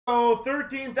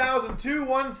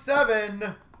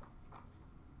13,217.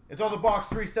 It's also box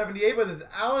 378, but this is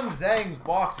Alan Zhang's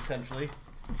box, essentially.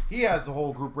 He has the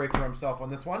whole group break for himself on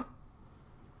this one.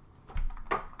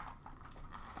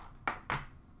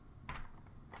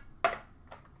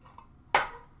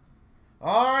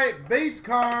 All right, base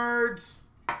cards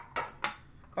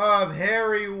of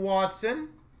Harry Watson,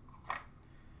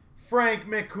 Frank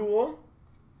McCool,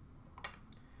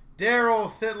 Daryl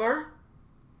Sittler,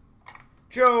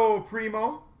 Joe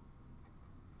Primo,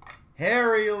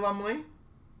 Harry Lumley,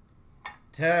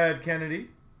 Ted Kennedy,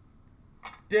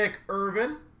 Dick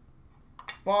Irvin,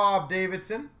 Bob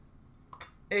Davidson,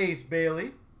 Ace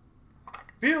Bailey,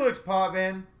 Felix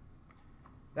Potvin.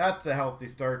 That's a healthy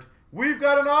start. We've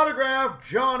got an autograph,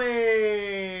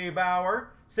 Johnny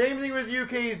Bauer. Same thing with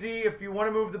UKZ. If you want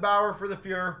to move the Bauer for the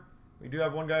Fuhr, we do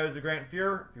have one guy who's a Grant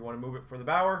Fuhr. If you want to move it for the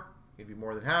Bauer, he'd be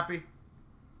more than happy.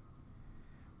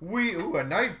 Ooh, a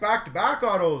nice back-to-back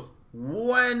autos.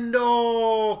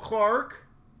 Wendell Clark.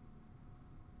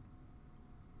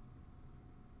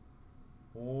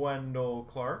 Wendell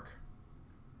Clark.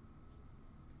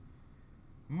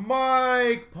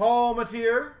 Mike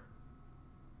Palmateer.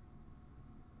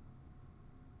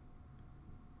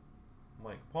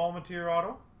 Mike Palmateer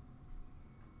auto.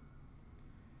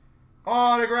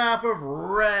 Autograph of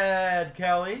Red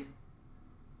Kelly.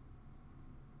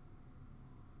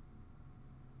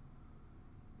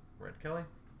 Red Kelly.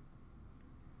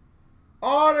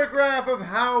 Autograph of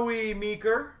Howie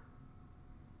Meeker.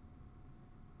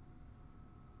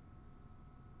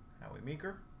 Howie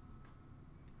Meeker.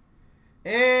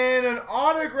 And an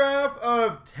autograph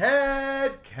of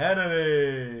Ted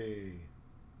Kennedy.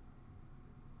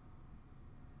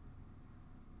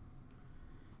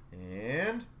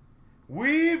 And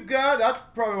we've got, that's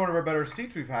probably one of our better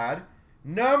seats we've had.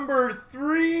 Number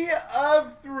 3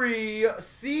 of 3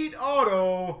 seat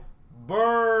auto,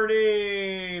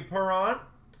 Bernie Perrant.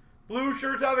 Blue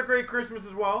shirts, have a great Christmas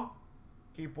as well.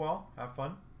 Keep well, have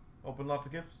fun, open lots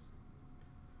of gifts.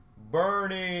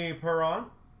 Bernie Perrant.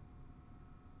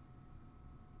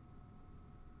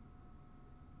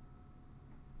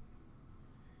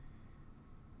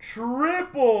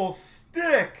 Triple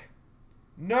stick.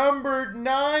 Numbered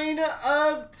 9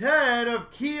 of 10 of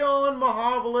Keon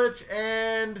Mahavlich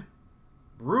and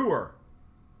Brewer.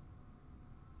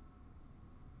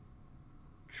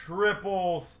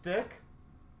 Triple stick.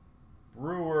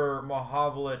 Brewer,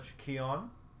 Mahavlich, Keon.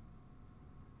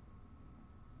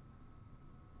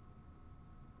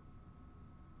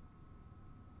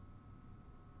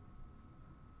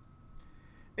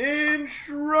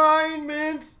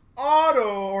 Enshrinement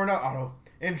auto, or not auto.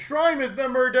 Enshrinement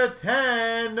number to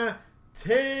 10,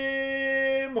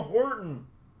 Tim Horton.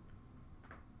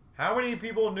 How many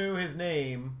people knew his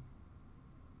name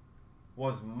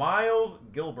was Miles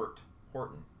Gilbert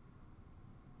Horton?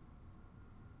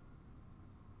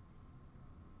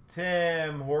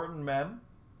 Tim Horton, mem.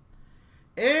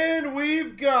 And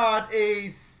we've got a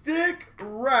stick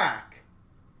rack,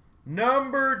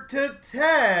 number to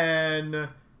 10,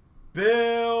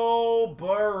 Bill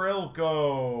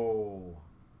Barilko.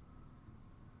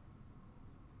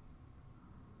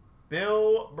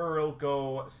 Bill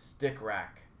Barilko stick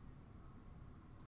rack.